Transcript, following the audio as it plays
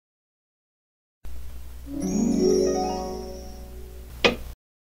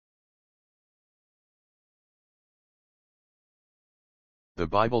The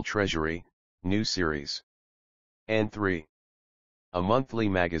Bible Treasury, New Series. N3. A monthly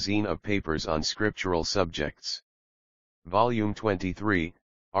magazine of papers on scriptural subjects. Volume 23,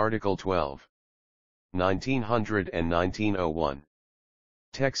 Article 12. 1900 and 1901.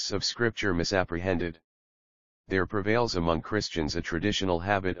 Texts of Scripture misapprehended. There prevails among Christians a traditional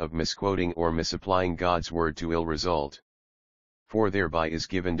habit of misquoting or misapplying God's word to ill result. For thereby is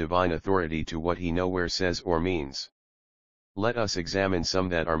given divine authority to what he nowhere says or means. Let us examine some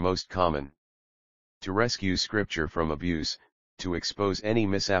that are most common. To rescue Scripture from abuse, to expose any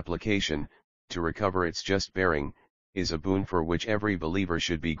misapplication, to recover its just bearing, is a boon for which every believer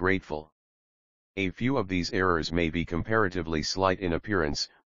should be grateful. A few of these errors may be comparatively slight in appearance,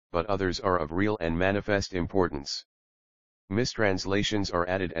 but others are of real and manifest importance. Mistranslations are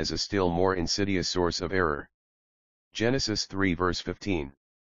added as a still more insidious source of error. Genesis 3 verse 15.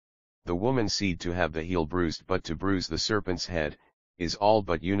 The woman's seed to have the heel bruised but to bruise the serpent's head, is all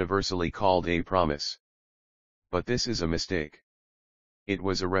but universally called a promise. But this is a mistake. It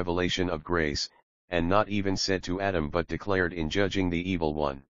was a revelation of grace, and not even said to Adam but declared in judging the evil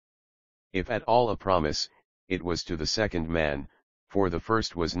one. If at all a promise, it was to the second man, for the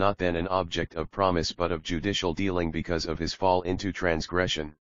first was not then an object of promise but of judicial dealing because of his fall into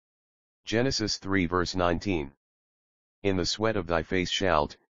transgression. Genesis 3 verse 19. In the sweat of thy face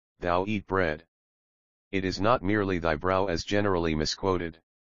shalt thou eat bread. It is not merely thy brow as generally misquoted.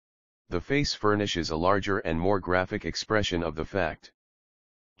 The face furnishes a larger and more graphic expression of the fact.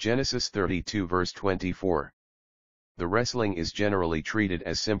 Genesis 32 verse 24. The wrestling is generally treated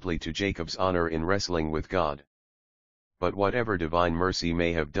as simply to Jacob's honor in wrestling with God. But whatever divine mercy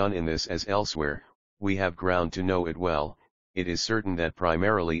may have done in this as elsewhere, we have ground to know it well. It is certain that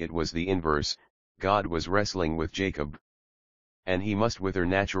primarily it was the inverse, God was wrestling with Jacob. And he must wither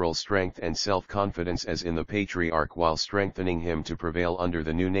natural strength and self-confidence as in the patriarch while strengthening him to prevail under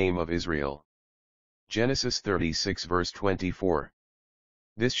the new name of Israel. Genesis 36 verse 24.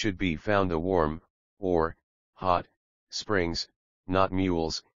 This should be found a warm, or hot, springs, not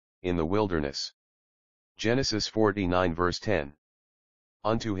mules, in the wilderness. Genesis 49 verse 10.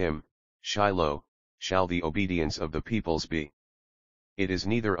 Unto him, Shiloh, shall the obedience of the peoples be. It is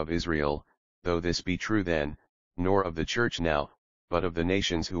neither of Israel, though this be true then, nor of the church now, but of the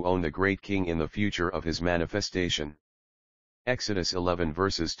nations who own the great king in the future of his manifestation. Exodus 11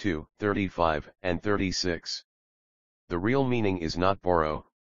 verses 2, 35 and 36. The real meaning is not borrow,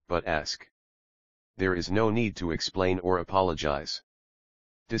 but ask. There is no need to explain or apologize.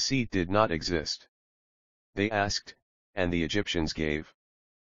 Deceit did not exist. They asked, and the Egyptians gave.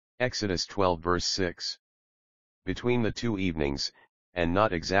 Exodus 12 verse 6. Between the two evenings, and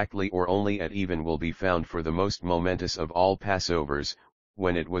not exactly or only at even, will be found for the most momentous of all Passovers,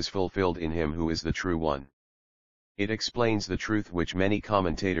 when it was fulfilled in him who is the true one. It explains the truth which many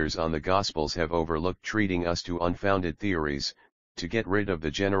commentators on the Gospels have overlooked, treating us to unfounded theories, to get rid of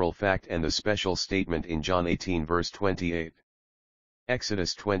the general fact and the special statement in John 18 verse 28.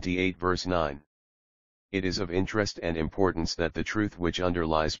 Exodus 28 verse 9. It is of interest and importance that the truth which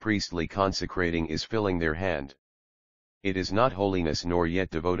underlies priestly consecrating is filling their hand. It is not holiness nor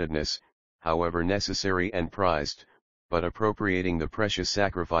yet devotedness, however necessary and prized, but appropriating the precious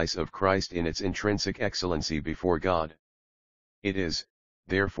sacrifice of Christ in its intrinsic excellency before God. It is,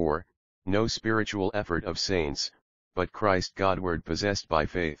 therefore, no spiritual effort of saints, but Christ Godward possessed by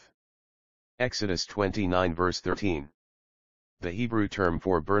faith. Exodus 29 verse 13. The Hebrew term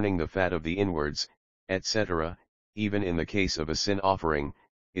for burning the fat of the inwards, etc., even in the case of a sin offering,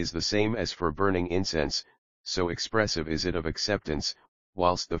 is the same as for burning incense, so expressive is it of acceptance,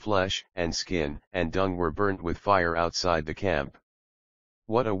 whilst the flesh and skin and dung were burnt with fire outside the camp.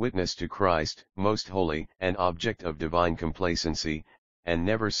 What a witness to Christ, most holy and object of divine complacency, and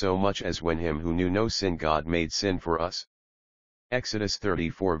never so much as when him who knew no sin God made sin for us. Exodus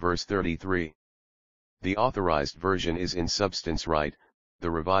 34 verse 33. The authorized version is in substance right,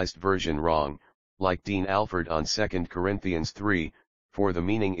 the revised version wrong, like Dean Alford on 2 Corinthians 3, for the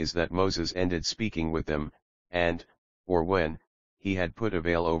meaning is that Moses ended speaking with them, and, or when, he had put a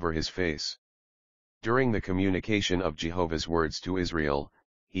veil over his face. During the communication of Jehovah's words to Israel,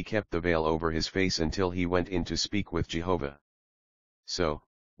 he kept the veil over his face until he went in to speak with Jehovah. So,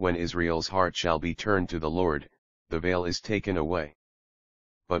 when Israel's heart shall be turned to the Lord, the veil is taken away.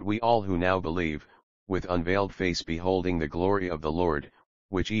 But we all who now believe, with unveiled face beholding the glory of the Lord,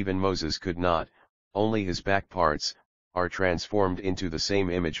 which even Moses could not, only his back parts, are transformed into the same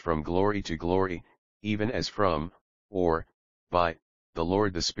image from glory to glory, even as from, or, by, the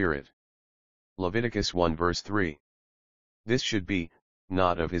Lord the Spirit. Leviticus 1 verse 3. This should be,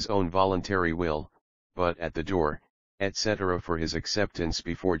 not of his own voluntary will, but at the door, etc. for his acceptance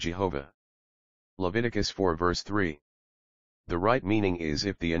before Jehovah. Leviticus 4 verse 3. The right meaning is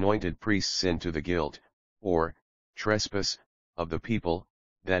if the anointed priest sin to the guilt, or trespass, of the people,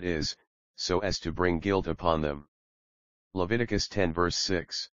 that is, so as to bring guilt upon them. Leviticus 10 verse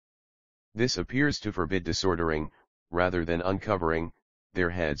 6. This appears to forbid disordering, rather than uncovering, their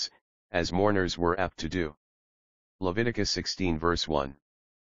heads, as mourners were apt to do. Leviticus 16 verse 1.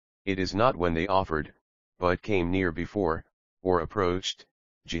 It is not when they offered, but came near before, or approached,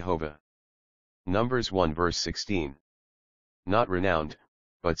 Jehovah. Numbers 1 verse 16. Not renowned,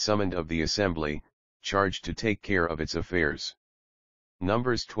 but summoned of the assembly, charged to take care of its affairs.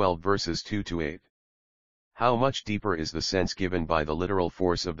 Numbers 12 verses 2 to 8. How much deeper is the sense given by the literal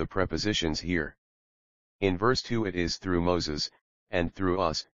force of the prepositions here? In verse 2 it is through Moses, and through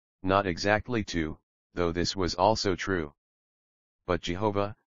us, not exactly to, though this was also true. But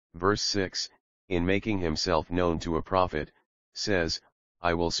Jehovah, verse 6, in making himself known to a prophet, says,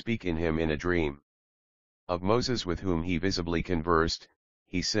 I will speak in him in a dream. Of Moses with whom he visibly conversed,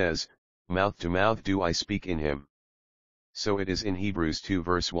 he says, mouth to mouth do I speak in him. So it is in Hebrews 2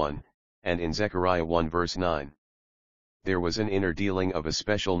 verse 1, and in Zechariah 1 verse 9. There was an inner dealing of a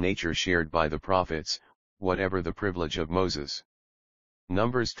special nature shared by the prophets, whatever the privilege of Moses.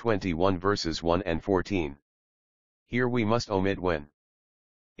 Numbers 21 verses 1 and 14. Here we must omit when.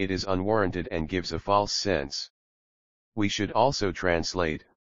 It is unwarranted and gives a false sense. We should also translate,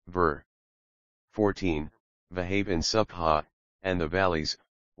 ver. 14, Vahav Supha, and the valleys,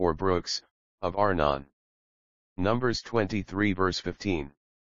 or brooks, of Arnon. Numbers 23 verse 15.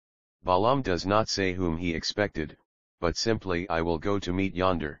 Balaam does not say whom he expected, but simply I will go to meet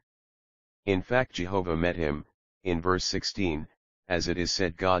yonder. In fact Jehovah met him, in verse 16, as it is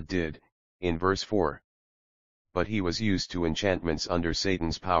said God did, in verse 4. But he was used to enchantments under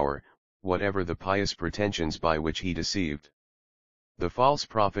Satan's power, whatever the pious pretensions by which he deceived. The false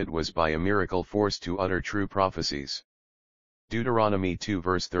prophet was by a miracle forced to utter true prophecies. Deuteronomy 2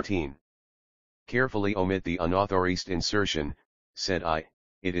 verse 13. Carefully omit the unauthorized insertion, said I,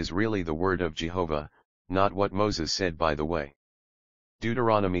 it is really the word of Jehovah, not what Moses said by the way.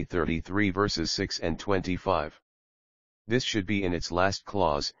 Deuteronomy 33 verses 6 and 25. This should be in its last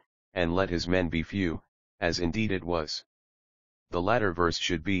clause, and let his men be few, as indeed it was. The latter verse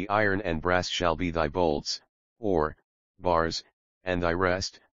should be iron and brass shall be thy bolts, or, bars, and thy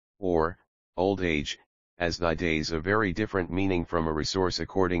rest, or, old age, as thy days, a very different meaning from a resource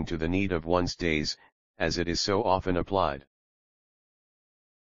according to the need of one's days, as it is so often applied.